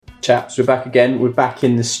Chaps, we're back again. We're back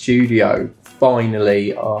in the studio,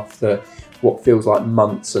 finally, after what feels like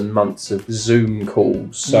months and months of Zoom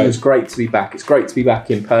calls. So it's great to be back. It's great to be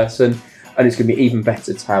back in person, and it's going to be even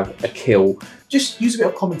better to have Akhil. Just use a bit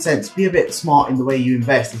of common sense. Be a bit smart in the way you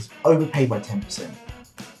invest. Is overpay by 10%.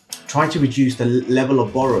 Try to reduce the level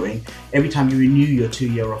of borrowing. Every time you renew your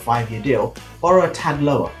 2-year or 5-year deal, borrow a tad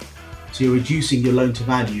lower. So you're reducing your loan to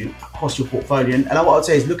value across your portfolio. And what I would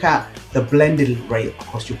say is look at the blended rate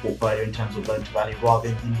across your portfolio in terms of loan to value rather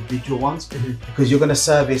than individual ones, because you're going to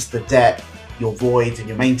service the debt, your voids and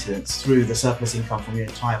your maintenance through the surplus income from your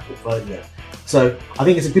entire portfolio. So I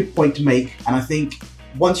think it's a good point to make. And I think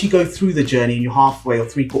once you go through the journey and you're halfway or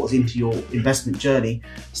 3/4 into your investment journey,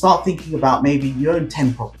 start thinking about maybe you own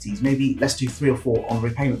 10 properties, maybe let's do 3 or 4 on a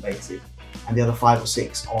repayment basis, and the other 5 or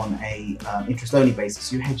 6 on a interest-only basis.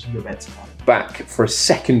 So you're hedging your bets. Back for a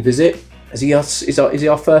second visit. Is he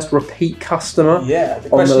our first repeat customer? Yeah. The on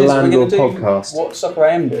question the is, Landlord are we going to do podcast? what Soccer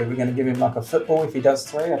AM do? Are we going to give him like a football if he does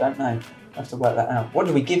 3? I don't know. I have to work that out. What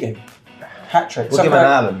do we give him? Hat trick. We'll give him an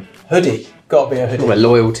Allen. Hoodie. Got to be a hoodie. A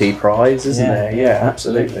loyalty prize, isn't there? Yeah,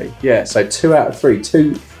 absolutely. Yeah, so 2 out of 3.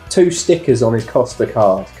 Two stickers on his Costa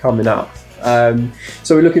card coming up.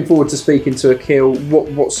 So we're looking forward to speaking to Akhil.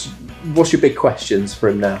 What's your big questions for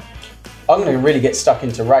him now? I'm going to really get stuck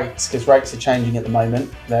into rates because rates are changing at the moment.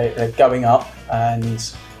 They're going up, and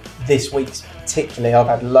this week particularly I've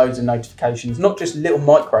had loads of notifications, not just little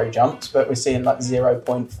micro jumps, but we're seeing like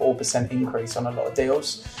 0.4% increase on a lot of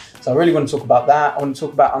deals. So I really want to talk about that. I want to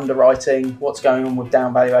talk about underwriting, what's going on with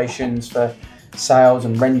down valuations for sales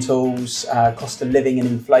and rentals, cost of living and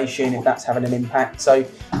inflation, if that's having an impact. So,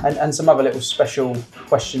 and some other little special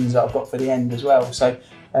questions that I've got for the end as well. So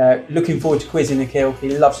looking forward to quizzing Akhil.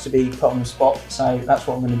 He loves to be put on the spot, so that's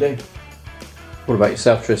what I'm going to do. What about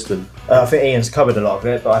yourself, Tristan? I think Ian's covered a lot of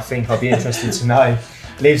it, but I think I'd be interested to know.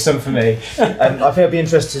 Leave some for me. I think I'd be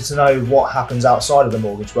interested to know what happens outside of the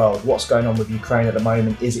mortgage world. What's going on with Ukraine at the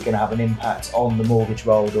moment? Is it going to have an impact on the mortgage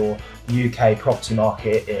world or UK property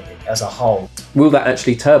market as a whole? Will that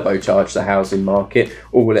actually turbocharge the housing market,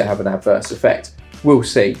 or will it have an adverse effect? We'll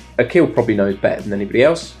see. Akhil probably knows better than anybody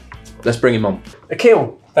else. Let's bring him on.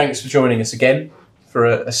 Akhil, thanks for joining us again for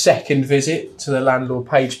a second visit to the Landlord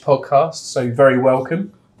Page podcast. So very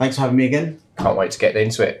welcome. Thanks for having me again. Can't wait to get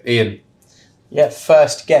into it. Ian. Yeah,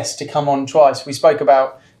 first guest to come on twice. We spoke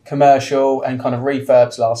about commercial and kind of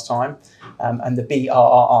refurbs last time, and the BRRRRR,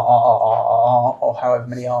 or however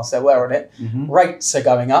many R's there were on it. Rates are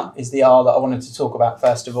going up is the R that I wanted to talk about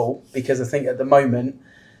first of all, because I think at the moment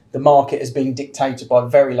the market is being dictated by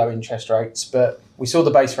very low interest rates, but we saw the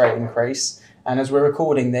base rate increase, and as we're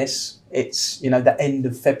recording this, it's the end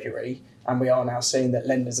of February, and we are now seeing that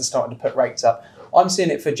lenders are starting to put rates up. I'm seeing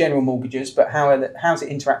it for general mortgages, but how's it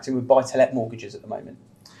interacting with buy-to-let mortgages at the moment?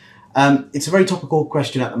 It's a very topical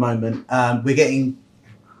question at the moment. We're getting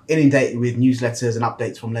inundated with newsletters and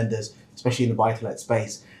updates from lenders, especially in the buy-to-let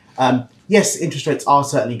space. Yes, interest rates are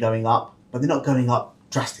certainly going up, but they're not going up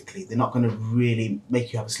drastically. They're not going to really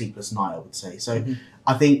make you have a sleepless night, I would say. So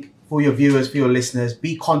I think for your viewers, for your listeners,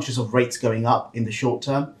 be conscious of rates going up in the short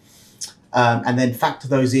term, and then factor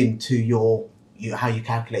those into how you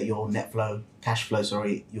calculate your cash flow,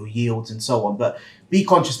 your yields and so on. But be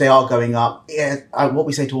conscious they are going up. What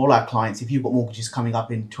we say to all our clients, if you've got mortgages coming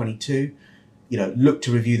up in 22, look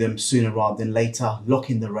to review them sooner rather than later. Lock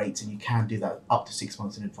in the rates, and you can do that up to 6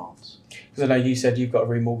 months in advance. Because I know you said you've got a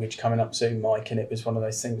remortgage coming up soon, Mike, and it was one of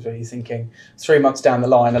those things where you're thinking 3 months down the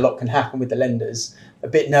line, a lot can happen with the lenders. A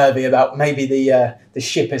bit nervy about maybe the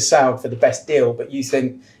ship has sailed for the best deal, but you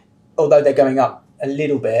think, although they're going up a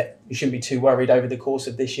little bit, you shouldn't be too worried over the course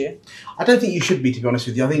of this year? I don't think you should be, to be honest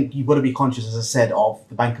with you. I think you've got to be conscious, as I said, of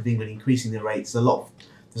the Bank of England increasing the rates. There's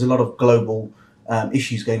a lot of global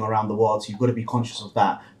issues going around the world, so you've got to be conscious of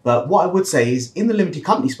that. But what I would say is, in the limited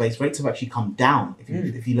company space, rates have actually come down.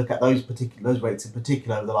 If you look at those rates in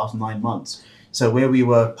particular over the last 9 months. So where we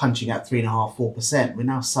were punching at 3.5%, 4%, we're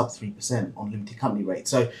now sub 3% on limited company rates.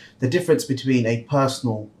 So the difference between a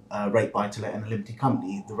personal rate buy-to-let and a limited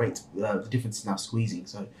company, the difference is now squeezing.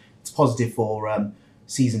 So it's positive for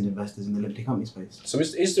seasoned investors in the limited company space. So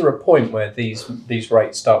is there a point where these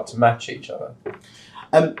rates start to match each other?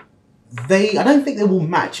 I don't think they will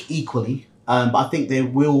match equally, but I think there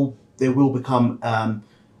will become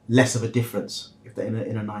less of a difference, if they're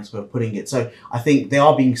in a nice way of putting it. So I think they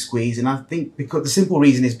are being squeezed, and I think because the simple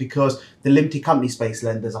reason is because the limited company space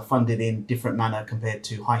lenders are funded in different manner compared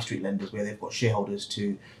to high street lenders, where they've got shareholders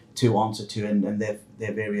to answer to and their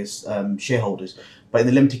various shareholders. But in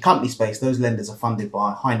the limited company space, those lenders are funded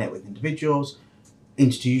by high net worth individuals,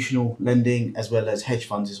 institutional lending as well as hedge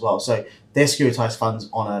funds as well. So they're securitized funds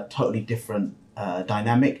on a totally different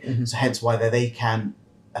dynamic. So hence why they can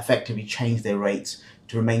effectively change their rates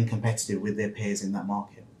to remain competitive with their peers in that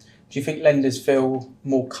market. Do you think lenders feel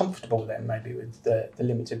more comfortable then maybe with the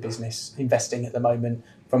limited business investing at the moment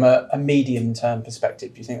from a medium term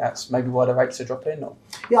perspective? Do you think that's maybe why the rates are dropping? Or?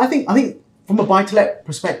 Yeah, I think from a buy-to-let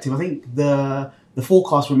perspective, I think the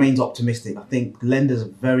forecast remains optimistic. I think lenders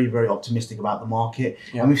are very, very optimistic about the market.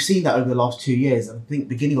 And we've seen that over the last 2 years. I think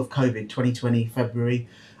beginning of COVID, 2020, February,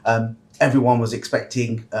 everyone was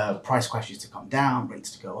expecting price crashes to come down,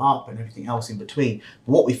 rates to go up and everything else in between.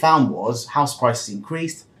 But what we found was house prices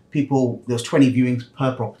increased. There was 20 viewings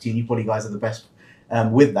per property, and you probably guys are the best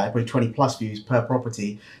with that, probably 20 plus views per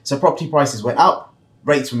property. So property prices went up,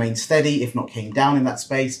 rates remained steady, if not came down in that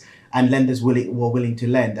space, and lenders were willing to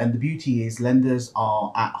lend. And the beauty is lenders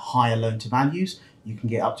are at higher loan to values. You can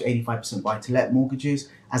get up to 85% buy-to-let mortgages.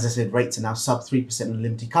 As I said, rates are now sub 3% on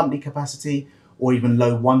limited company capacity, or even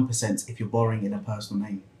low 1% if you're borrowing in a personal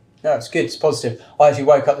name. No, it's good. It's positive. I actually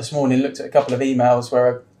woke up this morning, looked at a couple of emails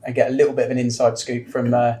where I get a little bit of an inside scoop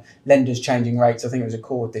from lenders changing rates. I think it was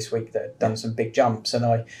Accord this week that had done some big jumps. And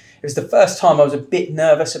it was the first time I was a bit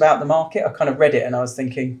nervous about the market. I kind of read it and I was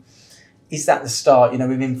thinking, is that the start,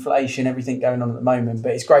 with inflation, everything going on at the moment?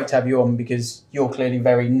 But it's great to have you on because you're clearly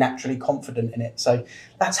very naturally confident in it. So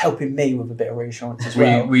that's helping me with a bit of reassurance as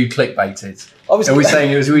well. Were you clickbaited? Were we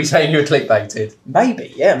saying you were clickbaited?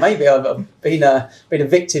 Maybe, yeah. Maybe I've been a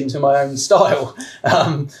victim to my own style.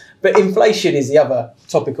 But inflation is the other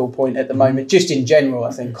topical point at the moment. Just in general,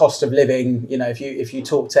 I think cost of living, if you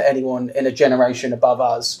talk to anyone in a generation above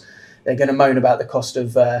us, they're going to moan about the cost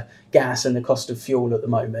of gas and the cost of fuel at the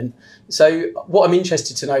moment. So what I'm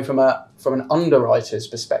interested to know from an underwriter's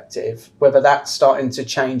perspective, whether that's starting to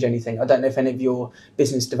change anything. I don't know if any of your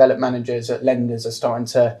business development managers at lenders are starting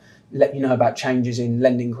to let you know about changes in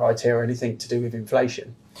lending criteria or anything to do with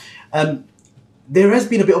inflation. There has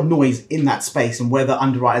been a bit of noise in that space and whether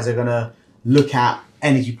underwriters are going to look at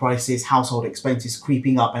energy prices, household expenses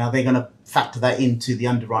creeping up, and are they going to factor that into the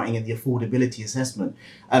underwriting and the affordability assessment?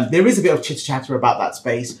 There is a bit of chitter-chatter about that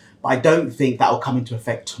space, but I don't think that will come into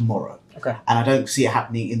effect tomorrow. Okay. And I don't see it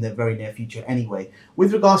happening in the very near future anyway.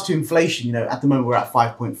 With regards to inflation, at the moment we're at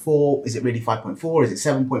 5.4. Is it really 5.4? Is it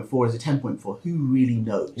 7.4? Is it 10.4? Who really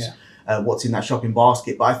knows what's in that shopping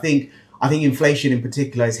basket? But I think inflation in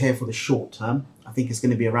particular is here for the short term. I think it's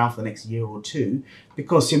going to be around for the next year or two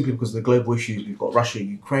simply because of the global issues. We've got Russia,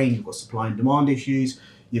 Ukraine, you've got supply and demand issues,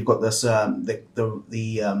 you've got this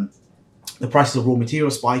the prices of raw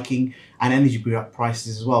materials spiking and energy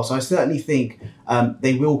prices as well. So I certainly think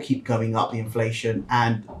they will keep going up, the inflation,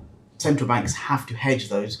 and central banks have to hedge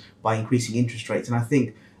those by increasing interest rates. And I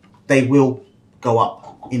think they will go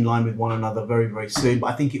up in line with one another very, very soon. But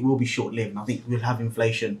I think it will be short-lived. And I think we'll have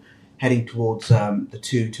inflation heading towards the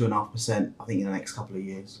 2.5%, I think, in the next couple of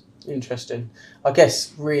years. Interesting. I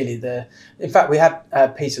guess really in fact, we had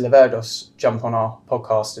Peter Leverdos jump on our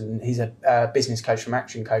podcast, and he's a business coach from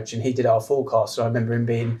Action Coach, and he did our forecast. So I remember him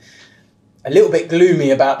being a little bit gloomy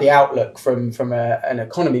about the outlook from an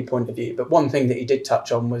economy point of view. But one thing that he did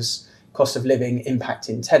touch on was cost of living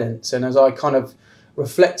impacting tenants. And as I kind of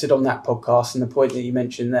reflected on that podcast and the point that you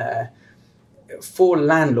mentioned there, for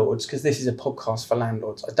landlords, because this is a podcast for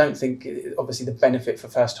landlords, I don't think, obviously the benefit for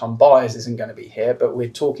first-time buyers isn't going to be here, but we're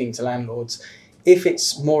talking to landlords. If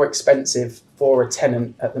it's more expensive for a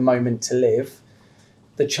tenant at the moment to live,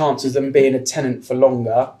 the chances of them being a tenant for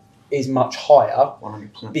longer is much higher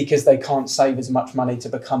 100%. Because they can't save as much money to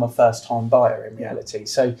become a first-time buyer in reality.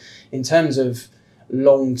 So in terms of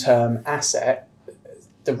long-term asset,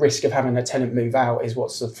 the risk of having a tenant move out is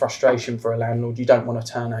what's the frustration for a landlord. You don't want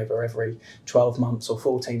to turn over every 12 months or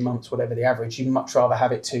 14 months, whatever the average. You'd much rather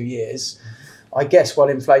have it 2 years. I guess while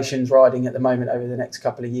inflation's riding at the moment over the next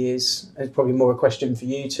couple of years, it's probably more a question for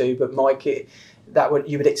you two, but Mike,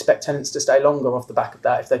 you would expect tenants to stay longer off the back of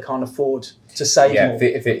that if they can't afford to save more.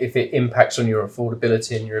 If it impacts on your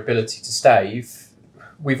affordability and your ability to save,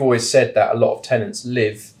 we've always said that a lot of tenants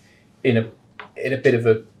live in a bit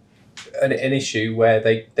of an issue where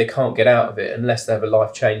they can't get out of it unless they have a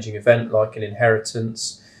life-changing event like an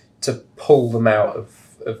inheritance to pull them out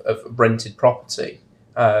of rented property.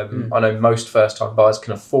 I know most first-time buyers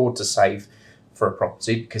can afford to save for a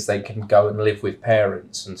property because they can go and live with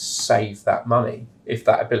parents and save that money. If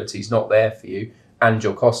that ability is not there for you and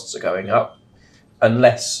your costs are going up,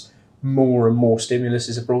 unless more and more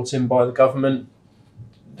stimuluses are brought in by the government,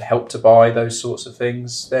 help to buy, those sorts of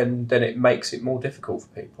things, then it makes it more difficult for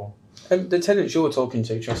people. And the tenants you're talking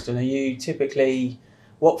to, Tristan, are you typically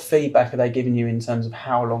What feedback are they giving you in terms of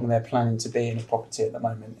how long they're planning to be in a property at the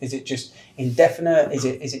moment? Is it just indefinite? Is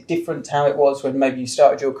it different to how it was when maybe you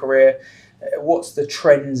started your career? What's the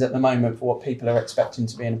trends at the moment for what people are expecting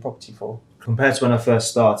to be in a property for? Compared to when I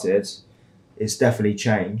first started, it's definitely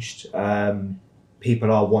changed.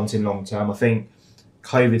 People are wanting long term. I think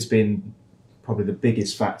COVID's been probably the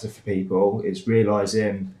biggest factor for people, is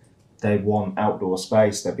realising they want outdoor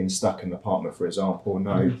space. They've been stuck in an apartment, for example,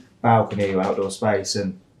 no balcony or outdoor space,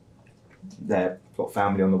 and they've got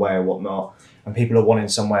family on the way or whatnot, and people are wanting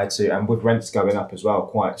somewhere to, and with rents going up as well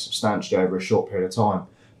quite substantially over a short period of time,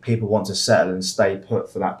 people want to settle and stay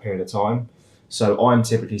put for that period of time. So I'm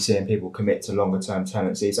typically seeing people commit to longer term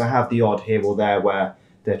tenancies. I have the odd here or there where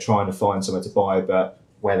they're trying to find somewhere to buy, but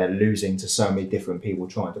where they're losing to so many different people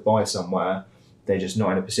trying to buy somewhere, they're just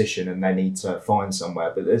not in a position and they need to find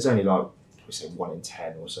somewhere. But there's only like, we say 1 in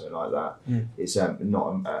 10 or something like that. It's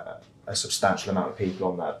not a substantial amount of people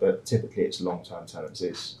on that, but typically it's long-term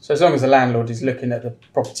tenancies. So as long as the landlord is looking at the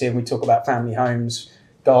property, and we talk about family homes,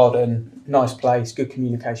 garden, nice place, good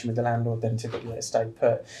communication with the landlord, then typically they stay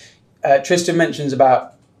put. Tristan mentions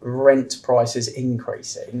about rent prices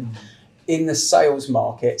increasing. In the sales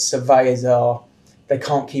market, surveyors they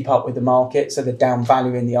can't keep up with the market, so they're down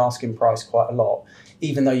valuing the asking price quite a lot,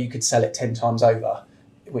 even though you could sell it 10 times over,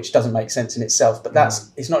 which doesn't make sense in itself. But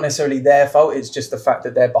it's not necessarily their fault, it's just the fact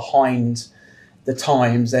that they're behind the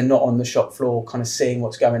times, they're not on the shop floor kind of seeing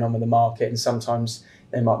what's going on with the market, and sometimes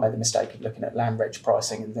they might make the mistake of looking at land reg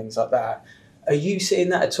pricing and things like that. Are you seeing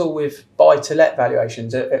that at all with buy-to-let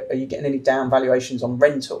valuations? Are you getting any down valuations on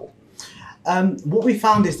rental? What we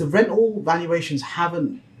found is the rental valuations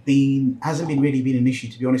hasn't really been an issue,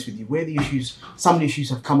 to be honest with you. Where some of the issues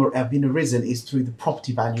have been arisen is through the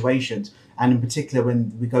property valuations, and in particular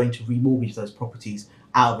when we're going to remortgage those properties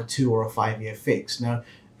out of a 2 or a 5 year fix. Now,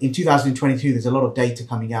 in 2022, there's a lot of data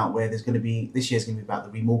coming out where this year's going to be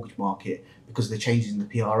about the remortgage market because of the changes in the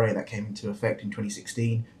PRA that came into effect in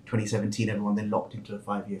 2016, 2017. Everyone then locked into a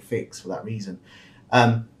 5 year fix for that reason.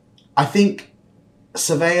 I think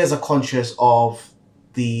surveyors are conscious of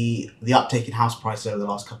the uptake in house prices over the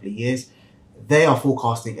last couple of years. They are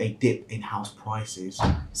forecasting a dip in house prices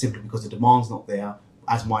simply because the demand's not there.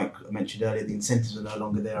 As Mike mentioned earlier, the incentives are no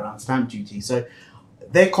longer there around stamp duty. So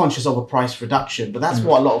they're conscious of a price reduction, but that's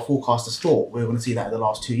what a lot of forecasters thought. We were going to see that in the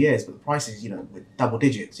last 2 years, but the prices, with double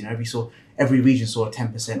digits, every region saw a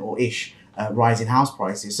 10% or ish rise in house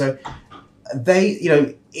prices. So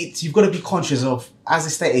you've got to be conscious of, as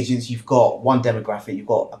estate agents, you've got one demographic, you've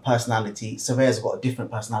got a personality. Surveyors have got a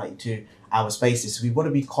different personality to our spaces. So we've got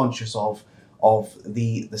to be conscious of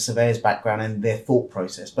the surveyor's background and their thought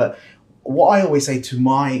process. But what I always say to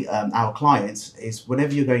our clients is,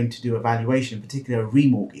 whenever you're going to do a valuation, in particular a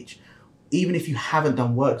remortgage, even if you haven't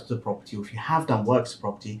done work to the property, or if you have done work to the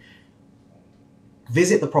property,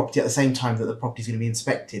 visit the property at the same time that the property is going to be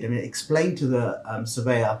inspected. Explain to the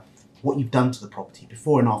surveyor what you've done to the property,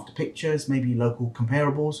 before and after pictures, maybe local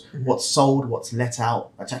comparables, what's sold, what's let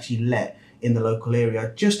out, that's actually let in the local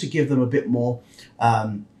area, just to give them a bit more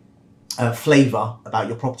flavour about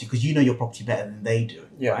your property, because you know your property better than they do,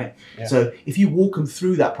 right? Yeah. So if you walk them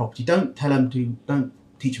through that property, don't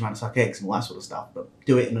teach them how to suck eggs and all that sort of stuff, but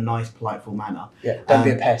do it in a nice, politeful manner. Yeah, don't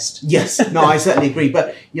be a pest. Yes, no, I certainly agree. But,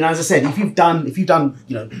 as I said, if you've done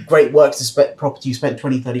great work to property, you spent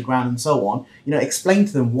 20, 30 grand and so on, explain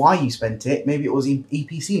to them why you spent it. Maybe it was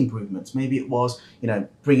EPC improvements. Maybe it was,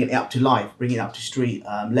 bringing it up to life, bringing it up to street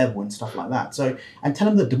level and stuff like that. So, and tell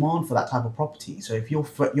them the demand for that type of property. So if your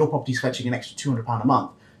property's fetching an extra £200 a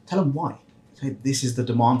month, tell them why. Say, this is the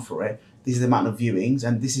demand for it. This is the amount of viewings,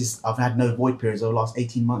 and I've had no void periods over the last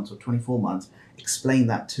 18 months or 24 months. Explain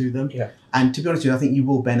that to them. Yeah. And to be honest with you, I think you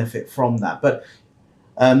will benefit from that. But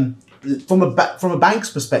from a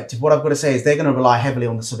bank's perspective, what I've got to say is they're going to rely heavily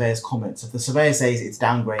on the surveyor's comments. If the surveyor says it's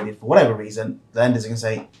downgraded for whatever reason, the lenders are going to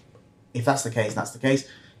say, if that's the case, that's the case.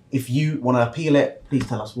 If you want to appeal it, please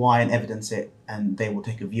tell us why and evidence it, and they will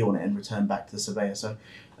take a view on it and return back to the surveyor. So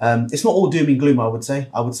it's not all doom and gloom, I would say.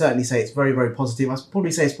 I would certainly say it's very, very positive. I'd probably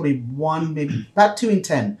say it's probably maybe about 2 in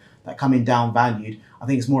 10 that come in down valued. I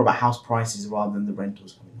think it's more about house prices rather than the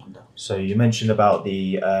rentals coming down. So you mentioned about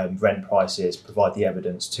the rent prices, provide the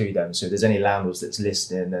evidence to them. So if there's any landlords that's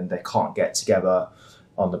listening and they can't get together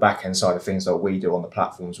on the back end side of things like we do on the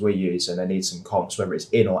platforms we use, and they need some comps, whether it's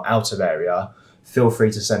in or out of area, feel free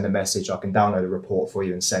to send a message. I can download a report for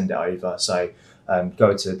you and send it over. So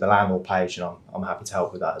go to the landlord page, and I'm happy to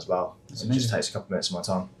help with that as well. So it just takes a couple of minutes of my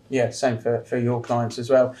time. Yeah, same for your clients as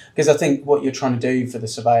well. Because I think what you're trying to do for the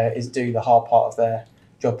surveyor is do the hard part of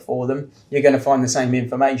job for them. You're going to find the same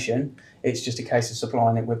information. It's just a case of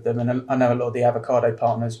supplying it with them. And I know a lot of the avocado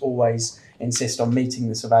partners always insist on meeting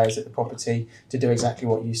the surveyors at the property to do exactly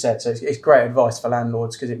what you said. So it's great advice for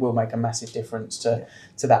landlords because it will make a massive difference to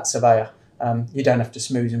that surveyor. You don't have to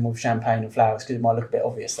smooth them with champagne and flowers because it might look a bit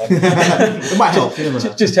obvious then. It might help.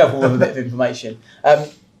 Just help them with a bit of information.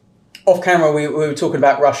 Off camera, we were talking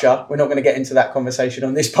about Russia. We're not going to get into that conversation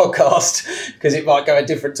on this podcast because it might go a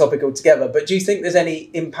different topic altogether. But do you think there's any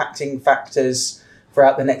impacting factors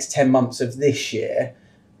throughout the next 10 months of this year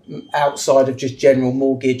outside of just general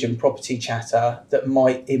mortgage and property chatter that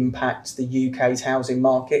might impact the UK's housing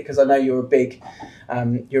market? Because I know you're a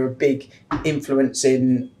big influence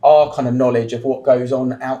in our kind of knowledge of what goes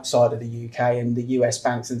on outside of the UK and the US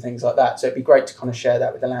banks and things like that. So it'd be great to kind of share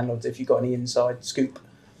that with the landlords if you've got any inside scoop.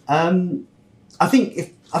 I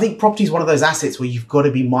think property is one of those assets where you've got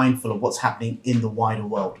to be mindful of what's happening in the wider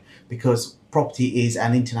world, because property is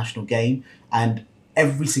an international game, and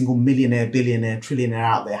every single millionaire, billionaire, trillionaire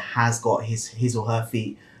out there has got his or her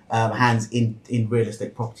hands in real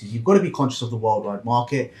estate properties. You've got to be conscious of the worldwide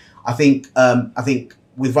market. I think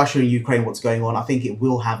with Russia and Ukraine, what's going on, I think it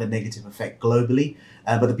will have a negative effect globally.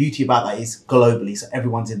 But the beauty about that is globally, so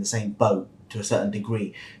everyone's in the same boat to a certain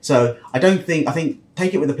degree. So I think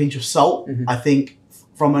take it with a pinch of salt. Mm-hmm. I think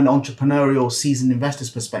from an entrepreneurial seasoned investor's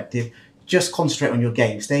perspective, just concentrate on your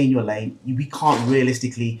game, stay in your lane. We can't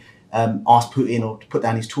realistically ask Putin or to put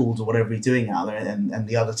down his tools or whatever he's doing out there and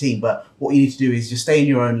the other team. But what you need to do is just stay in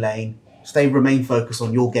your own lane, remain focused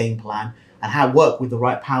on your game plan, and work with the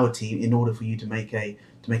right power team in order for you to make a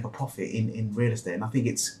profit in real estate. And I think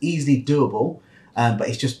it's easily doable. But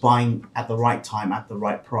it's just buying at the right time, at the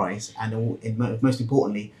right price, and most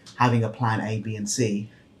importantly, having a plan A, B, and C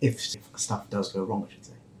if stuff does go wrong, I should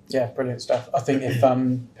say. Yeah, brilliant stuff. I think if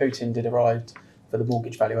Putin did arrive for the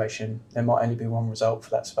mortgage valuation, there might only be one result for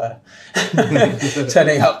that surveyor.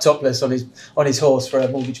 Turning up topless on his horse for a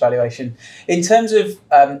mortgage valuation. In terms of,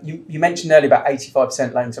 you mentioned earlier about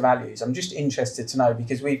 85% loan to values. I'm just interested to know,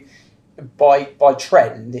 because by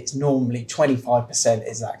trend, it's normally 25%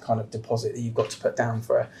 is that kind of deposit that you've got to put down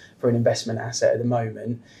for an investment asset at the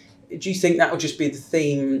moment. Do you think that will just be the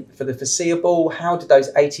theme for the foreseeable? How did those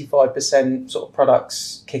 85% sort of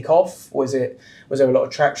products kick off? Was there a lot of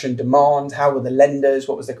traction, demand? How were the lenders?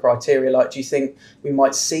 What was the criteria like? Do you think we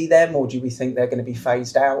might see them, or do we think they're going to be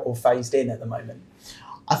phased out or phased in at the moment?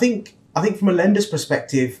 I think from a lender's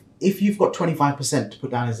perspective, if you've got 25% to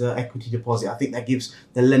put down as an equity deposit, I think that gives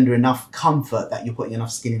the lender enough comfort that you're putting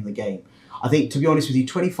enough skin in the game. I think, to be honest with you,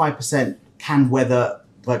 25% can weather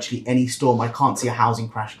virtually any storm. I can't see a housing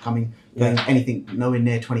crash going anything nowhere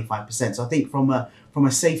near 25%. So I think from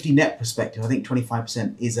a safety net perspective, I think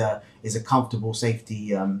 25% is a comfortable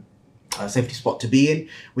safety spot to be in.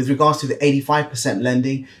 With regards to the 85%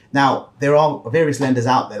 lending, now there are various lenders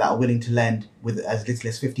out there that are willing to lend with as little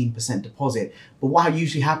as 15% deposit. But what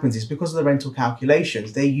usually happens is, because of the rental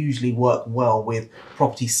calculations, they usually work well with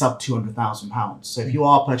property sub £200,000. So if you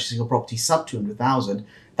are purchasing a property sub 200,000,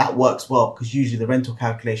 that works well, because usually the rental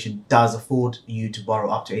calculation does afford you to borrow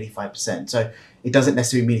up to 85%. So it doesn't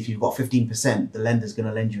necessarily mean if you've got 15%, the lender's going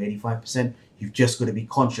to lend you 85%. You've just got to be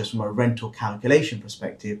conscious from a rental calculation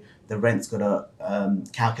perspective. The rent's got to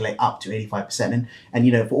calculate up to 85%.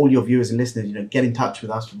 And for all your viewers and listeners, get in touch with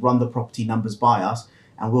us, run the property numbers by us,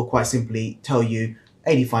 and we'll quite simply tell you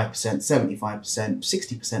 85%, 75%,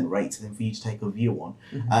 60% rates, and then for you to take a view on.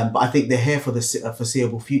 Mm-hmm. But I think they're here for the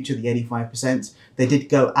foreseeable future, the 85%. They did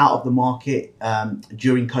go out of the market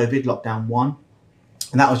during COVID, lockdown 1.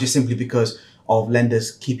 And that was just simply because of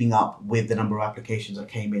lenders keeping up with the number of applications that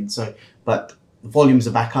came in. But the volumes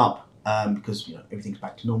are back up because everything's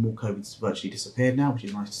back to normal. COVID's virtually disappeared now, which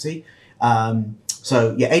is nice to see.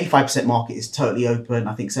 85% market is totally open.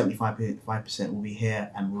 I think 75% will be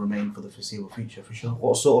here and will remain for the foreseeable future, for sure.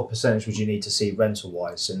 What sort of percentage would you need to see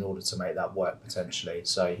rental-wise in order to make that work potentially?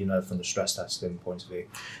 So, from the stress testing point of view.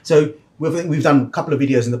 So we've done a couple of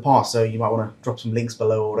videos in the past, so you might want to drop some links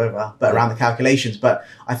below or whatever, but around the calculations. But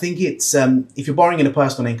I think it's, if you're borrowing in a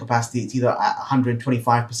personal income capacity, it's either at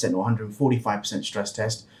 125% or 145% stress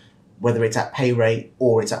test, whether it's at pay rate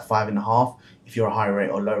or it's at 5.5%. If you're a high rate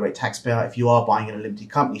or low rate taxpayer. If you are buying in a limited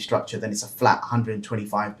company structure, then it's a flat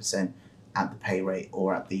 125% at the pay rate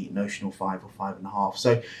or at the notional 5 or 5.5.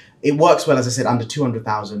 So it works well, as I said, under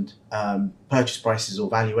 200,000 purchase prices or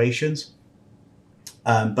valuations.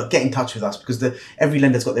 But get in touch with us, because every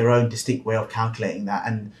lender's got their own distinct way of calculating that,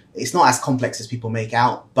 and it's not as complex as people make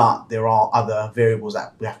out, but there are other variables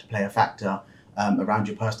that we have to play a factor around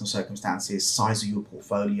your personal circumstances, size of your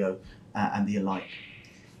portfolio, and the alike.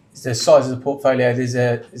 the size of the portfolio is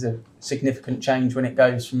a significant change when it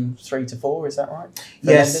goes from 3 to 4. Is that right?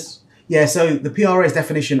 For Yes. lenders? Yeah, so the PRA's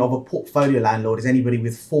definition of a portfolio landlord is anybody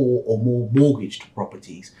with 4 or more mortgaged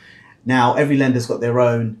properties. Now, every lender's got their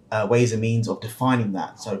own ways and means of defining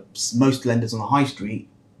that. So most lenders on the high street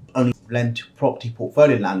only lend to property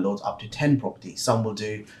portfolio landlords up to 10 properties. Some will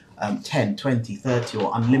do 10, 20, 30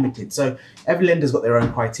 or unlimited. So every lender's got their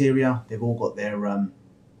own criteria. They've all got their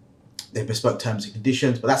bespoke terms and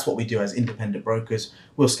conditions, but that's what we do as independent brokers.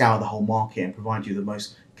 We'll scour the whole market and provide you the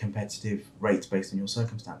most competitive rates based on your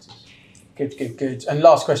circumstances. Good. And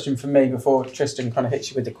last question from me before Tristan kind of hits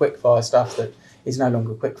you with the quickfire stuff that is no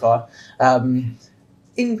longer quickfire.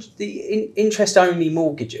 Interest-only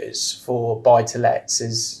mortgages for buy-to-lets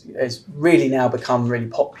has really now become really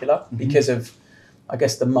popular because of, I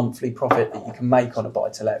guess, the monthly profit that you can make on a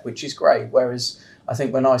buy-to-let, which is great. Whereas I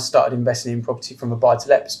think when I started investing in property from a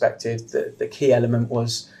buy-to-let perspective, the key element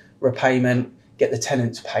was repayment, get the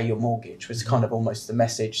tenant to pay your mortgage was kind of almost the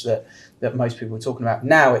message that most people were talking about.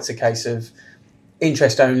 Now it's a case of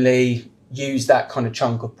interest only, use that kind of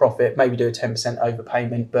chunk of profit, maybe do a 10%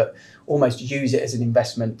 overpayment, but almost use it as an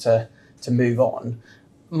investment to move on.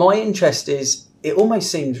 My interest is, it almost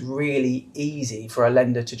seems really easy for a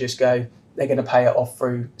lender to just go, they're going to pay it off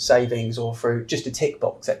through savings or through just a tick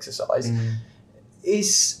box exercise.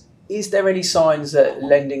 Is there any signs that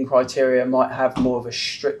lending criteria might have more of a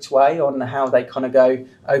strict way on how they kind of go,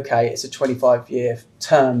 okay, it's a 25-year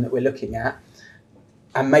term that we're looking at,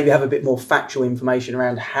 and maybe have a bit more factual information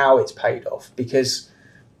around how it's paid off? Because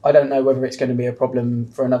I don't know whether it's going to be a problem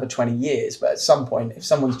for another 20 years, but at some point, if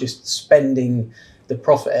someone's just spending the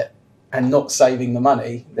profit and not saving the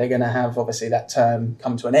money, they're going to have, obviously, that term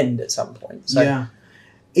come to an end at some point. So, yeah.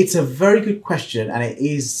 It's a very good question, and it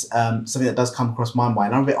is something that does come across my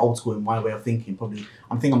mind. I'm a bit old school in my way of thinking. Probably,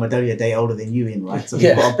 I'm only a day older than you, Ian, right? So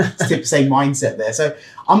we've got the same mindset there. So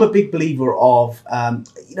I'm a big believer of,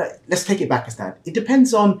 let's take it back a step. It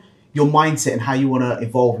depends on your mindset and how you want to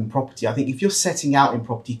evolve in property. I think if you're setting out in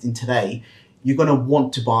property in today, you're going to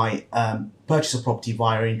want to purchase a property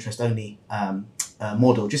via interest-only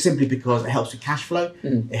model, just simply because it helps with cash flow,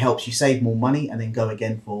 it helps you save more money and then go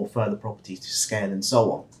again for further properties to scale and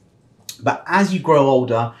so on. But as you grow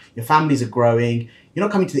older, your families are growing, you're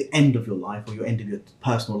not coming to the end of your life or your end of your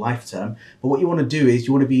personal life term, but what you want to do is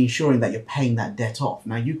you want to be ensuring that you're paying that debt off.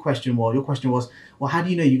 Now your question was, well, how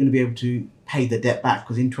do you know you're going to be able to pay the debt back?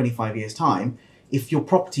 Because in 25 years time, if your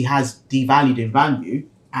property has devalued in value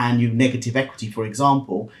and you've negative equity, for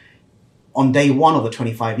example, on day one of the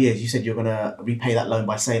 25 years, you said you're going to repay that loan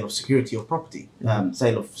by sale of security or property,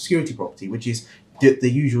 sale of security property, which is the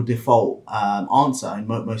usual default answer in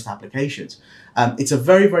most applications. It's a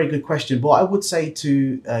very, very good question. But what I would say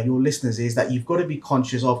to your listeners is that you've got to be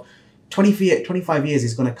conscious of 25 years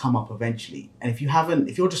is going to come up eventually. And if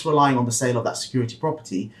you're just relying on the sale of that security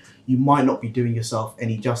property, you might not be doing yourself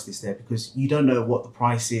any justice there, because you don't know what the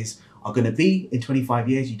prices are going to be in 25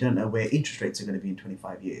 years. You don't know where interest rates are going to be in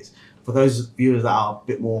 25 years. For those viewers that are a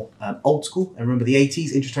bit more old school, and remember the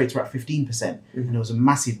 80s, interest rates were at 15%, and there was a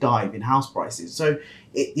massive dive in house prices. So,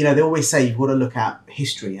 they always say you've got to look at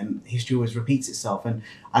history, and history always repeats itself. And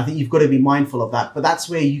I think you've got to be mindful of that. But that's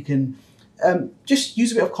where you can just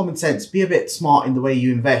use a bit of common sense, be a bit smart in the way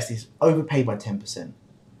you invest. Is overpay by 10%.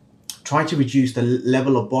 Try to reduce the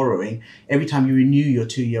level of borrowing. Every time you renew your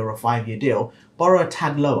 2-year or 5-year deal, borrow a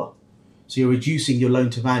tad lower. So you're reducing your loan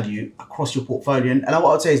to value across your portfolio. And what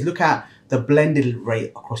I would say is look at the blended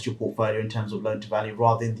rate across your portfolio in terms of loan to value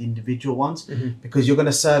rather than the individual ones, because you're going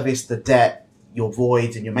to service the debt, your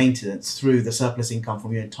voids and your maintenance through the surplus income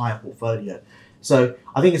from your entire portfolio. So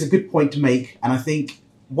I think it's a good point to make. And I think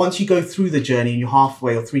once you go through the journey and you're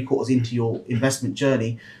halfway or 3/4 into your investment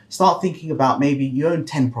journey, start thinking about maybe you own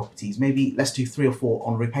 10 properties, maybe let's do 3 or 4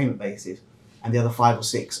 on a repayment basis, and the other 5 or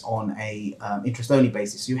 6 on a interest-only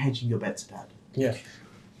basis. So you're hedging your bets, Dad. Yeah.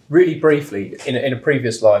 Really briefly, in a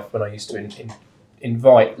previous life, when I used to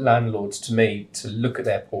invite landlords to me to look at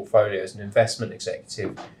their portfolio as an investment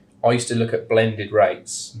executive, I used to look at blended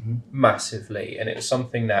rates massively, and it was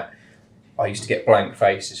something that I used to get blank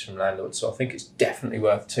faces from landlords. So I think it's definitely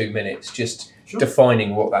worth 2 minutes just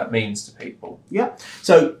defining what that means to people. Yeah.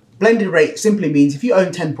 So blended rate simply means if you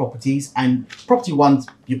own 10 properties and property 1,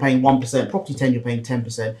 you're paying 1%, property 10, you're paying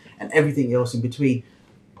 10%, and everything else in between,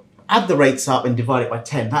 add the rates up and divide it by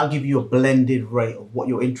 10. That'll give you a blended rate of what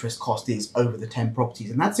your interest cost is over the 10 properties.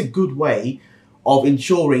 And that's a good way of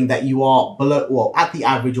ensuring that you are at the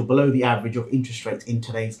average or below the average of interest rates in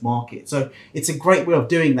today's market. So it's a great way of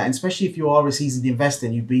doing that, and especially if you are a seasoned investor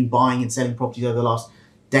and you've been buying and selling properties over the last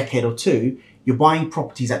decade or two, you're buying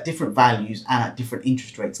properties at different values and at different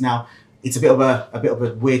interest rates. Now, it's a bit of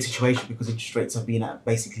a weird situation because interest rates have been at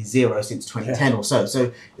basically zero since 2010 or so.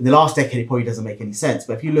 So in the last decade, it probably doesn't make any sense.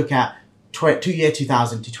 But if you look at 2000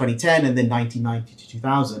 to 2010 and then 1990 to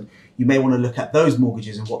 2000, you may want to look at those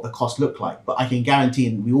mortgages and what the costs look like. But I can guarantee,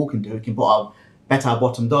 and we all can do, we can bet our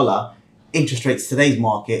bottom dollar, interest rates today's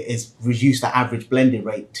market is reduced the average blended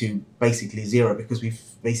rate to basically zero, because we've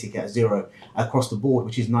basically at zero across the board,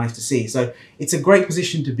 which is nice to see. So it's a great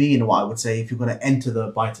position to be in, what I would say, if you're going to enter the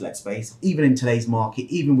buy-to-let space, even in today's market,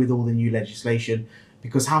 even with all the new legislation,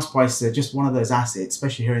 because house prices are just one of those assets,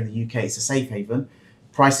 especially here in the UK, it's a safe haven.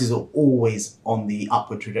 Prices are always on the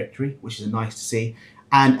upward trajectory, which is nice to see.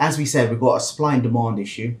 And as we said, we've got a supply and demand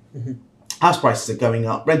issue. House prices are going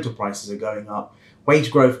up, rental prices are going up.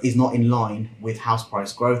 Wage growth is not in line with house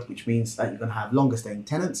price growth, which means that you're going to have longer staying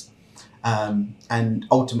tenants. And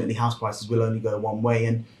ultimately, house prices will only go one way.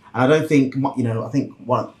 And I don't think, I think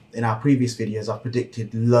in our previous videos, I've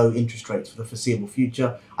predicted low interest rates for the foreseeable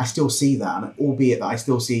future. I still see that, and albeit that I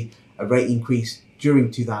still see a rate increase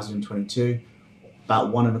during 2022,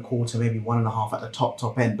 about 1.25%, maybe 1.5% at the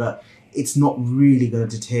top end. But it's not really going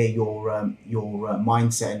to deter your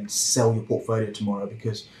mindset and sell your portfolio tomorrow,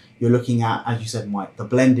 because you're looking at, as you said, Mike, the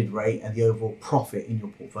blended rate and the overall profit in your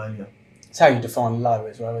portfolio. It's how you define low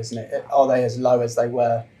as well, isn't it? Are they as low as they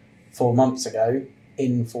were 4 months ago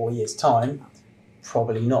in 4 years' time?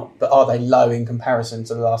 Probably not. But are they low in comparison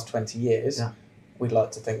to the last 20 years? Yeah. We'd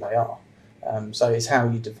like to think they are. So it's how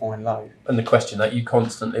you define low. And the question that you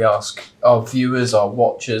constantly ask our viewers, our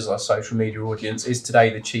watchers, our social media audience, is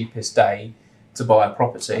today the cheapest day to buy a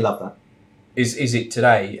property? I love that. Is it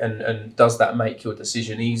today? And does that make your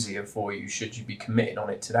decision easier for you? Should you be committing on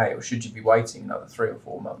it today, or should you be waiting another 3 or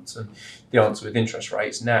 4 months? And the answer with interest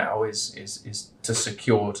rates now is to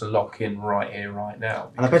secure, to lock in right here, right now.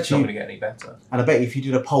 And I bet it's not going to get any better. And I bet if you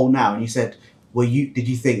did a poll now and you said, did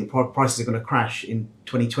you think the prices are going to crash in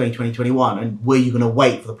 2020, 2021? And were you going to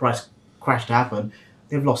wait for the price crash to happen?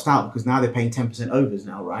 They've lost out, because now they're paying 10% overs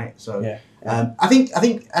now, right? So I think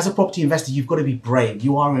as a property investor, you've got to be brave.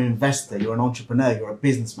 You are an investor, you're an entrepreneur, you're a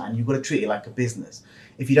businessman. You've got to treat it like a business.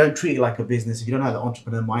 If you don't treat it like a business, if you don't have the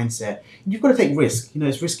entrepreneur mindset, you've got to take risk.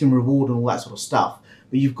 It's risk and reward and all that sort of stuff.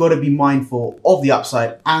 But you've got to be mindful of the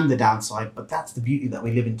upside and the downside. But that's the beauty that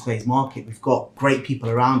we live in today's market. We've got great people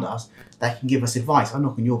around us that can give us advice. I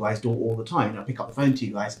knock on your guys' door all the time. I pick up the phone to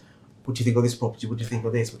you guys. What do you think of this property? What do you think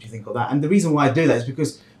of this? What do you think of that? And the reason why I do that is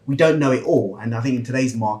because we don't know it all. And I think in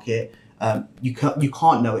today's market, you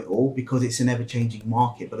can't know it all, because it's an ever-changing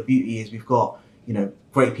market. But the beauty is we've got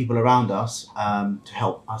great people around us to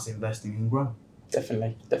help us investing and grow.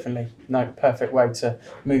 Definitely. No, perfect way to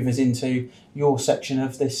move us into your section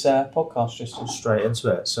of this podcast, Tristan. Straight into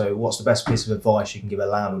it. So what's the best piece of advice you can give a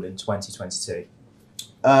landlord in 2022?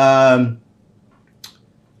 Don't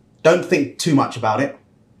think too much about it.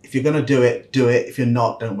 If you're going to do it, do it. If you're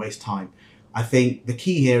not, don't waste time. I think the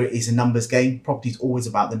key here is a numbers game. Property is always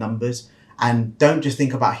about the numbers. And don't just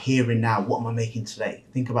think about here and now, what am I making today?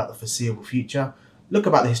 Think about the foreseeable future. Look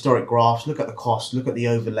about the historic graphs, look at the costs, look at the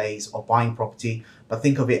overlays of buying property, but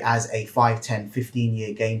think of it as a 5, 10,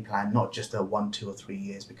 15-year game plan, not just a 1, 2 or 3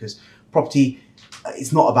 years, because property,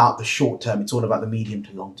 it's not about the short term, it's all about the medium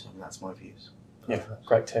to long term. That's my views. Yeah,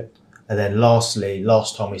 great tip. And then lastly,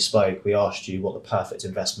 last time we spoke, we asked you what the perfect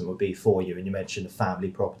investment would be for you, and you mentioned a family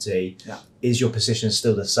property. Yeah. Is your position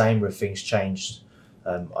still the same, or have things changed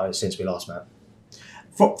since we last met?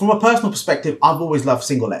 From a personal perspective, I've always loved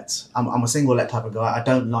single lets. I'm a single let type of guy. I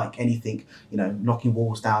don't like anything, knocking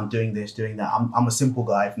walls down, doing this, doing that. I'm a simple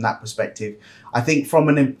guy from that perspective. I think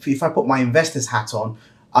if I put my investor's hat on,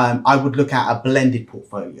 I would look at a blended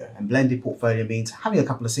portfolio. And blended portfolio means having a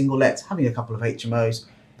couple of single lets, having a couple of HMOs,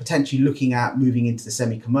 potentially looking at moving into the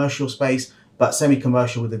semi-commercial space, but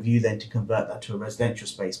semi-commercial with a view then to convert that to a residential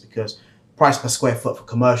space, because price per square foot for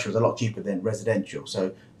commercial is a lot cheaper than residential.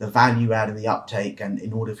 So the value add and the uptake, and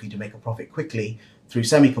in order for you to make a profit quickly through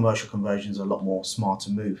semi-commercial conversions, are a lot more smart to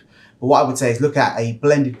move. But what I would say is look at a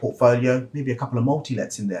blended portfolio, maybe a couple of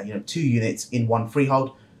multi-lets in there, 2 units in one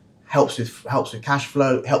freehold, helps with cash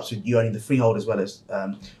flow, helps with you owning the freehold as well as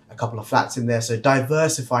a couple of flats in there. So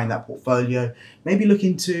diversifying that portfolio, maybe look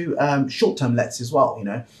into short-term lets as well,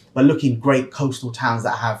 but looking great coastal towns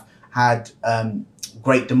that have had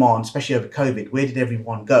great demand, especially over COVID. Where did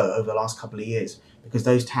everyone go over the last couple of years? Because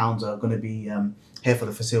those towns are going to be here for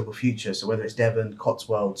the foreseeable future. So whether it's Devon,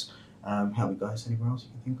 Cotswolds, help me guys, anywhere else you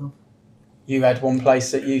can think of? You had one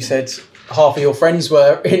place that you said half of your friends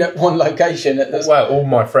were in at one location. Well, all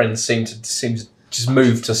my friends seem to just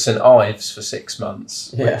move to St Ives for 6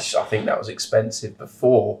 months, which I think that was expensive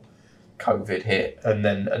before COVID hit, and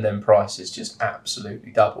then prices just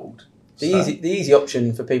absolutely doubled. The easy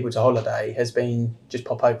option for people to holiday has been just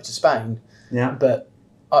pop over to Spain. Yeah. But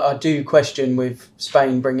I do question with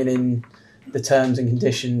Spain bringing in the terms and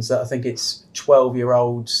conditions that I think it's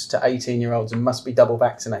 12-year-olds to 18-year-olds and must be double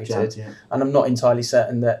vaccinated. Yeah. And I'm not entirely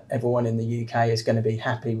certain that everyone in the UK is going to be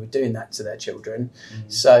happy with doing that to their children.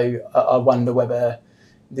 So I wonder whether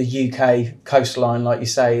the UK coastline, like you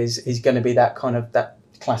say, is going to be that kind of that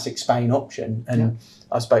classic Spain option. And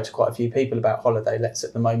I spoke to quite a few people about holiday lets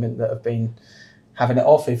at the moment that have been having it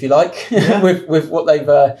off, if you like, with what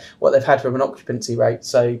they've had from an occupancy rate.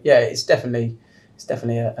 So yeah, it's definitely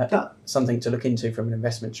something to look into from an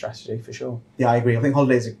investment strategy for sure. Yeah, I agree. I think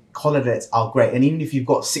holidays are great, and even if you've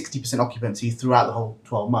got 60% occupancy throughout the whole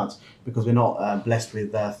 12 months, because we're not blessed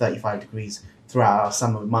with 35 degrees throughout our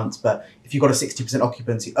summer months, but if you've got a 60%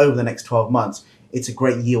 occupancy over the next 12 months, it's a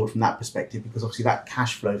great yield from that perspective, because obviously that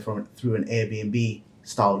cash flow through an Airbnb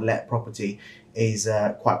style let property is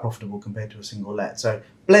quite profitable compared to a single let. So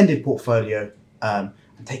blended portfolio and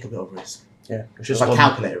take a bit of risk. Yeah, just like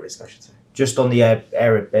calculated risk, I should say. Just on the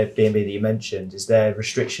Airbnb that you mentioned, is there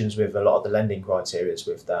restrictions with a lot of the lending criteria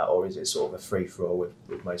with that, or is it sort of a free-for-all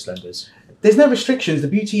with most lenders? There's no restrictions. The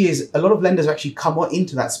beauty is a lot of lenders have actually come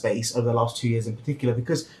into that space over the last 2 years in particular,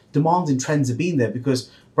 because demands and trends have been there, because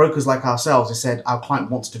brokers like ourselves have said our client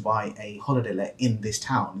wants to buy a holiday let in this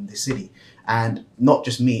town, in this city. And not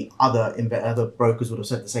just me, other brokers would have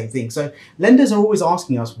said the same thing. So lenders are always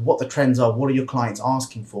asking us what the trends are, what are your clients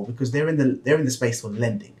asking for, because they're in the space for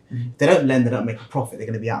lending. If they don't lend, they don't make a profit, they're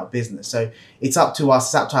going to be out of business. So it's up to us,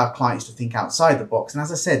 it's up to our clients to think outside the box. And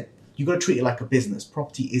as I said, you've got to treat it like a business.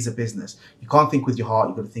 Property is a business. You can't think with your heart,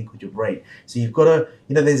 you've got to think with your brain. So you've got to,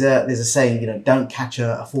 there's a saying, don't catch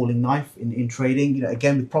a falling knife in trading.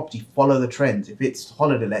 Again, with property, follow the trends. If it's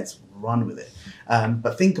holiday lets, run with it.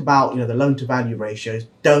 But think about, the loan to value ratios.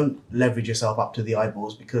 Don't leverage yourself up to the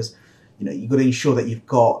eyeballs, because you've got to ensure that you've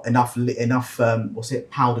got enough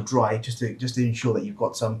powder dry just to ensure that you've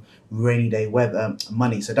got some rainy day weather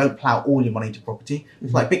money. So don't plow all your money into property.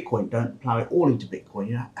 It's like Bitcoin. Don't plow it all into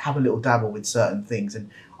Bitcoin. Have a little dabble with certain things. And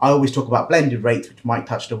I always talk about blended rates, which Mike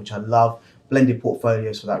touched on, which I love. Blended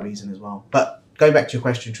portfolios for that reason as well. But going back to your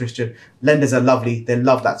question, Tristan, lenders are lovely. They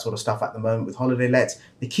love that sort of stuff at the moment with holiday lets.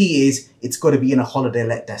 The key is it's got to be in a holiday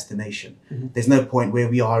let destination. There's no point where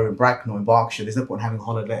we are in Bracknell, in Berkshire. There's no point having a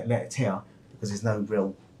holiday let here, because there's no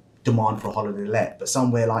real demand for a holiday let. But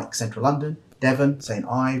somewhere like central London, Devon, St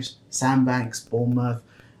Ives, Sandbanks, Bournemouth,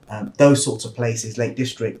 those sorts of places, Lake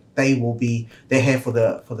District, they're here for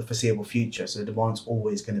the foreseeable future. So the demand's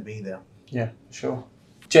always going to be there. Yeah, sure.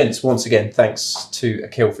 Gents, once again, thanks to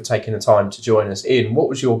Akhil for taking the time to join us. Ian, what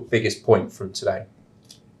was your biggest point from today?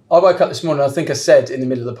 I woke up this morning, I think I said in the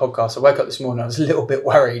middle of the podcast, I woke up this morning, I was a little bit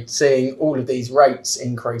worried seeing all of these rates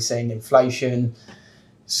increasing, inflation,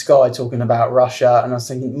 Sky talking about Russia, and I was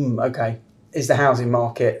thinking, okay, is the housing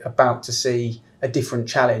market about to see a different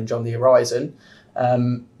challenge on the horizon?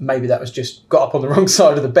 Maybe that was just got up on the wrong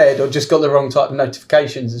side of the bed or just got the wrong type of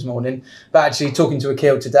notifications this morning. But actually talking to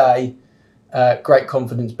Akhil today, great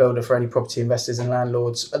confidence builder for any property investors and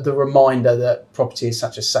landlords. The reminder that property is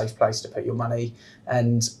such a safe place to put your money.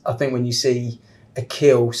 And I think when you see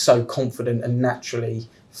Akhil so confident and naturally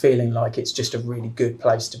feeling like it's just a really good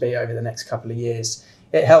place to be over the next couple of years,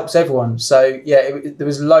 it helps everyone. So yeah, there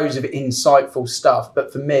was loads of insightful stuff.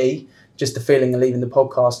 But for me, just the feeling of leaving the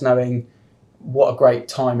podcast knowing what a great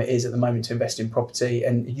time it is at the moment to invest in property.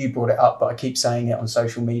 And you brought it up, but I keep saying it on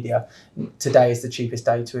social media. Today is the cheapest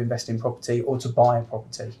day to invest in property or to buy a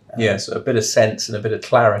property. So a bit of sense and a bit of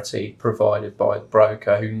clarity provided by the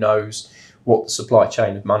broker who knows what the supply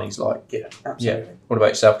chain of money's like. Yeah, absolutely. Yeah. What about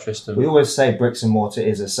yourself, Tristan? We always say bricks and mortar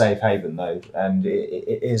is a safe haven, though, and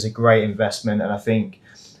it is a great investment. And I think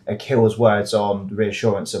Akhil's words on the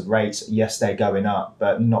reassurance of rates, yes, they're going up,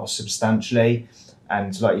 but not substantially.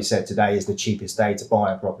 And like you said, today is the cheapest day to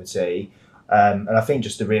buy a property. And I think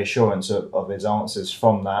just the reassurance of his answers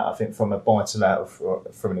from that, I think from a buy-to-let,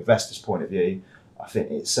 from an investor's point of view, I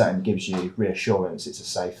think it certainly gives you reassurance. It's a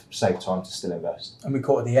safe time to still invest. And we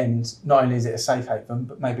caught at the end, not only is it a safe haven,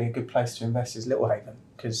 but maybe a good place to invest is Little Haven,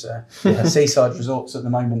 because seaside resorts at the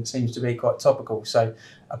moment seems to be quite topical. So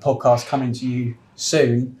a podcast coming to you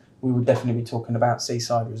soon, we will definitely be talking about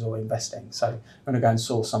seaside resort investing. So I'm going to go and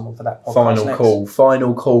source someone for that podcast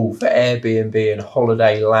Final call for Airbnb and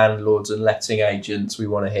holiday landlords and letting agents. We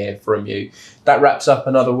want to hear from you. That wraps up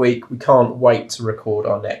another week. We can't wait to record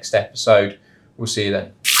our next episode. We'll see you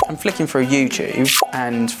then. I'm flicking through YouTube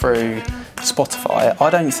and through Spotify. I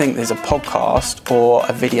don't think there's a podcast or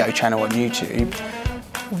a video channel on YouTube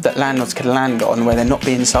that landlords can land on where they're not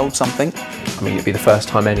being sold something. I mean, it'd be the first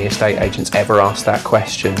time any estate agent's ever asked that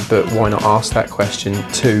question, but why not ask that question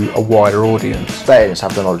to a wider audience? Estate agents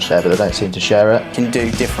have the knowledge there, but they don't seem to share it. You can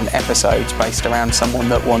do different episodes based around someone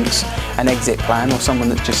that wants an exit plan or someone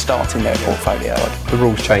that's just starting their portfolio. The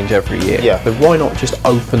rules change every year. Yeah. But why not just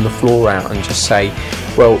open the floor out and just say,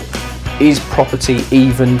 well, is property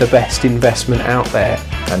even the best investment out there?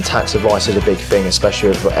 And tax advice is a big thing, especially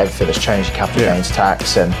with everything that's changed, capital gains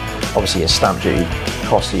tax, and obviously your stamp duty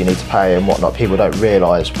costs that you need to pay and whatnot. People don't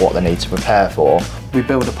realise what they need to prepare for. We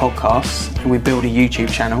build a podcast and we build a YouTube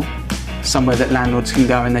channel, somewhere that landlords can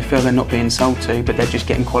go and they feel they're not being sold to, but they're just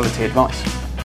getting quality advice.